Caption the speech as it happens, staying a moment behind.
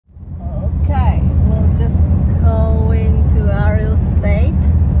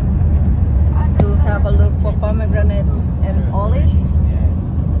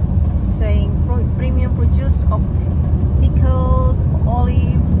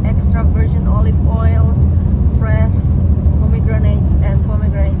virgin olive oils, fresh pomegranates, and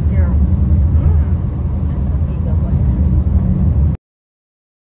pomegranate syrup. That's a big one.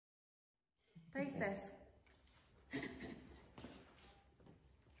 Taste test.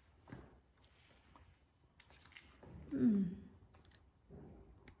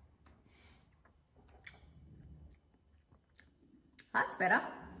 That's better.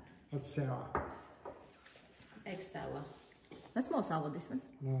 That's sour. Egg sour. That's more sour, this one.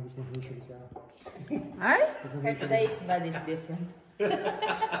 No, this one's literally sour. Alright? Her taste bud is different.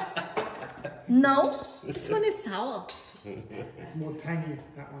 No, this one is sour. It's more tangy,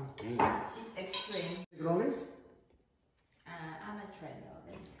 that one. She's extreme. Good olives? I'm a trend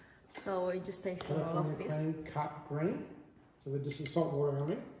olives. So we just tasting all of this. Cream cut green. So we're just salt water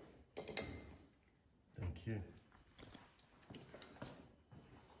only. Thank you.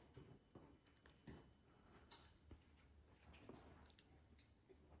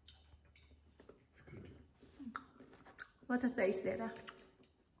 What's the taste there?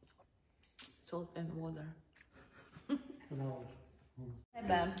 Salt and water. And olive. Hey,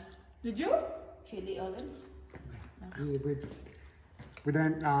 Bam. Did you? Chili olives. Yeah, we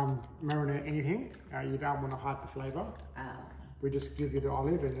don't marinate anything. You don't want to hide the flavour. We just give you the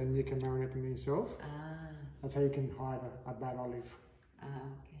olive and then you can marinate them yourself. That's how you can hide a bad olive.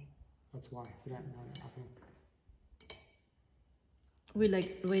 Okay. That's why we don't marinate, I think.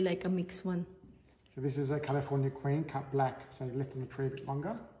 We like a mixed one. So this is a California Queen cut black. So you left on the tree a bit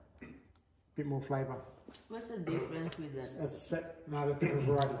longer. Bit more flavour. What's the difference with that? That's set. No, that's different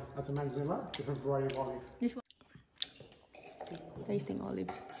variety. That's a Manzanilla, different variety of olive. This one. Tasting olive.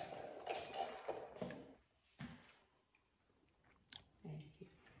 Thank you.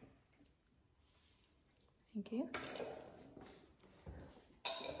 Thank you.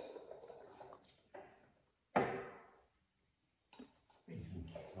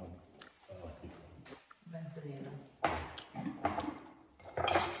 Manzanilla.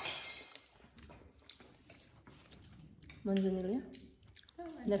 Manzanilla.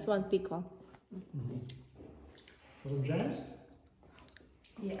 That's one pickle. Want some jams?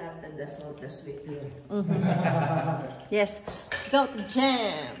 Yeah, after the salt, the sweet. Yes, got the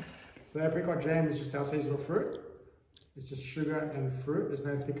jam. So the apricot jam is just our seasonal fruit. It's just sugar and fruit. There's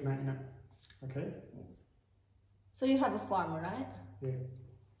no thickener in it. Okay? So you have a farm, right? Yeah.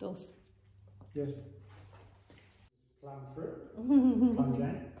 Those. Yes. Plum fruit. Plum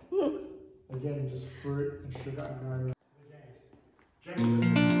jam. Again, just fruit and sugar and no jams.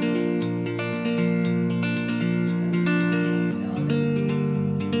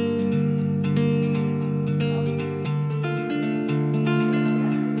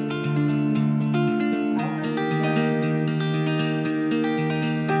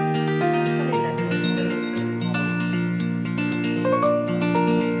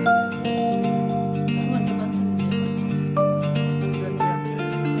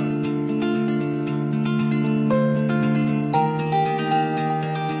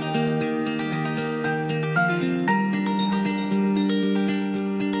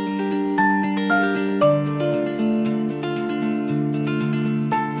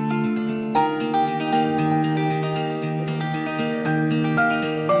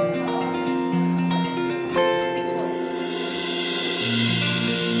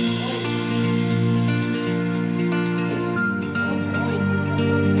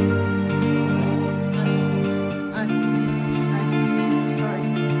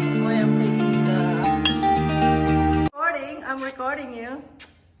 Recording you.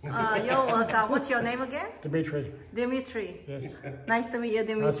 You're welcome. What's your name again? Dimitri. Dimitri. Yes. Nice to meet you,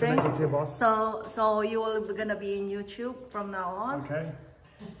 Dimitri. Nice to meet you, boss. So you will be gonna be in YouTube from now on. Okay.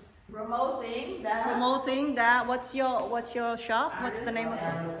 Promoting that. What's your shop? What's the name of it?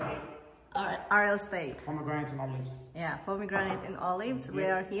 Aril State. Pomegranate and olives. Yeah, pomegranate and olives. We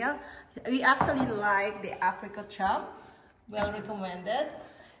are here. We actually like the apricot jam. Well recommended.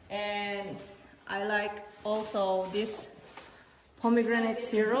 And I like also this pomegranate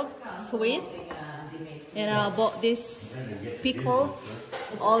syrup, sweet. And I bought this pickle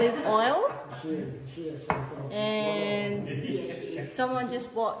olive oil. And someone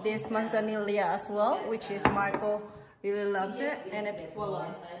just bought this manzanilla as well, which is Marco really loves it. And a pickle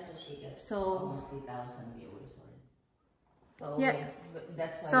one. So almost 3,000 viewers. So yeah.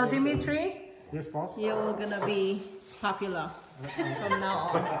 That's why So Dimitri, Yes, boss. you're gonna be popular from now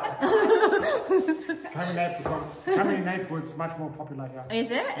on. Coming in April, it's much more popular here.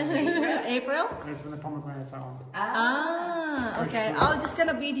 Is it? April? It's when the pomegranates are on. Ah, okay. I'm just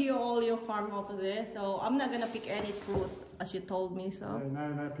gonna video all your farm over there. So I'm not gonna pick any fruit as you told me. So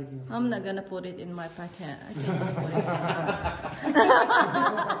No picking. I'm not gonna put it in my packet. I can just put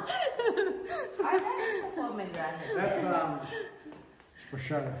it. That is a pomegranate. That's for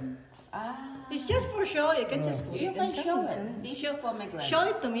show. It's just for show. You can just put You it can and show come it. in. This is pomegranate. Show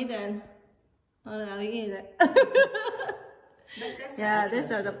it to me then. I'll eat it. But that's Yeah, not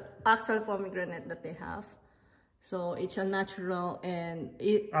these are the actual pomegranate that they have. So it's a natural and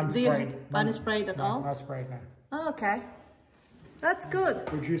Unsprayed. Unsprayed at all? Not sprayed, no. Oh, okay. That's good.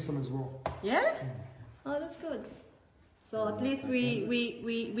 We juice them as well. Yeah? Oh, that's good. So at least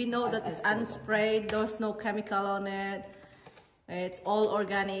we know that it's unsprayed. There's no chemical on it. It's all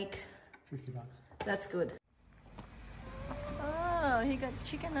organic. $50. That's good. Oh, he got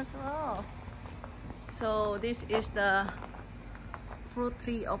chicken as well. So this is the fruit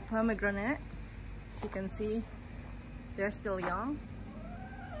tree of pomegranate. As you can see, they're still young.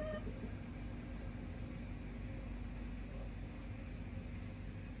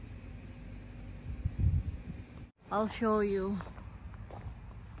 I'll show you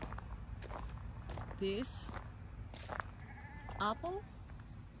this apple.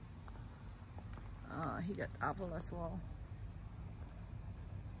 He got apple as well.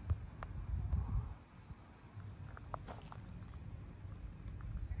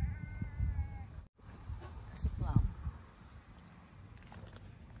 It's a plum.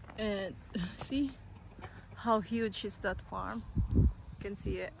 And see how huge is that farm? You can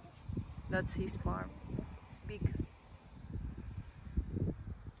see it. That's his farm. It's big.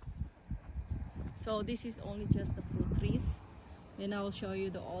 So this is only just the fruit trees, and I will show you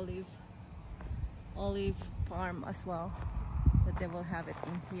the olive farm as well, that they will have it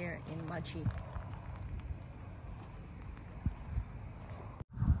in here in Machi.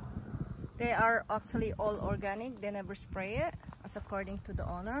 They are actually all organic. They never spray it, as according to the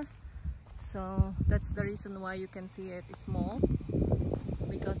owner. So that's the reason why you can see it is small,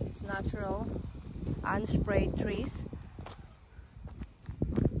 because it's natural, unsprayed trees.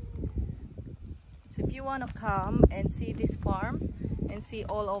 So if you want to come and see this farm and see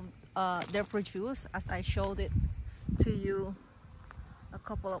all of their produce, as I showed it to you a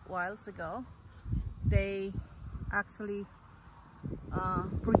couple of whiles ago, they actually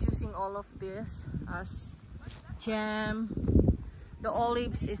producing all of this as jam. The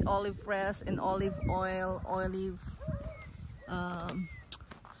olives is olive press and olive oil,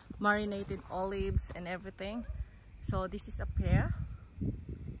 marinated olives and everything. So this is a pear.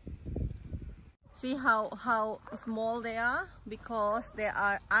 See how small they are, because they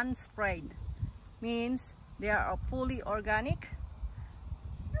are unsprayed. Means they are fully organic,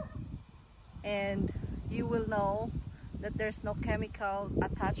 and you will know that there's no chemical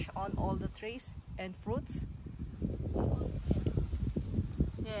attached on all the trees and fruits.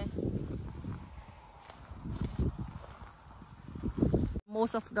 Yeah.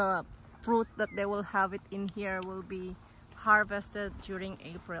 Most of the fruit that they will have it in here will be harvested during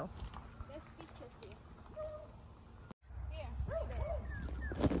April.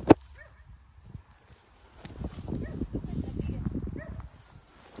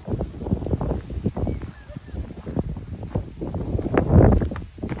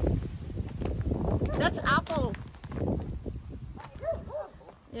 That's apple.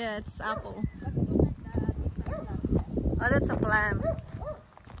 Yeah, it's apple. Oh, that's a plum.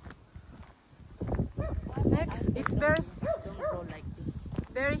 Next, it's very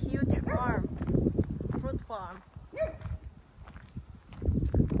huge farm, fruit farm.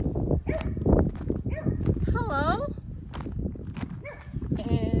 Hello.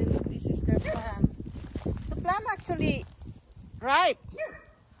 And this is their plum. The plum actually ripe.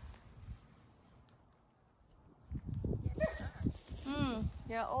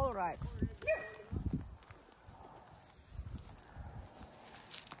 They're all ripe.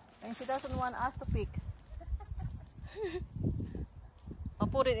 And she doesn't want us to pick. I'll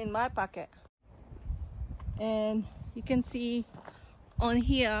put it in my pocket. And you can see on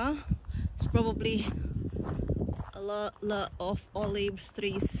here, it's probably a lot of olive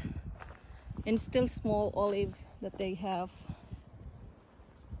trees, and still small olive that they have.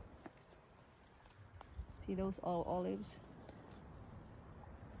 See those all olives?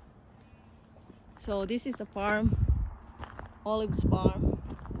 So this is the farm, olives farm,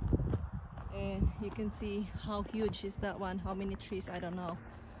 and you can see how huge is that one. How many trees? I don't know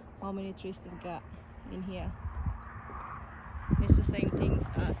how many trees they got in here. It's the same things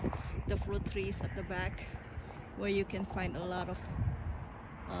as the fruit trees at the back, where you can find a lot of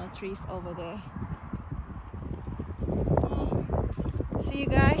trees over there. See you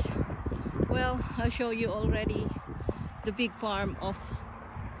guys. Well, I'll show you already the big farm of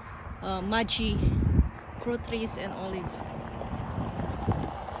Machi fruit trees and olives.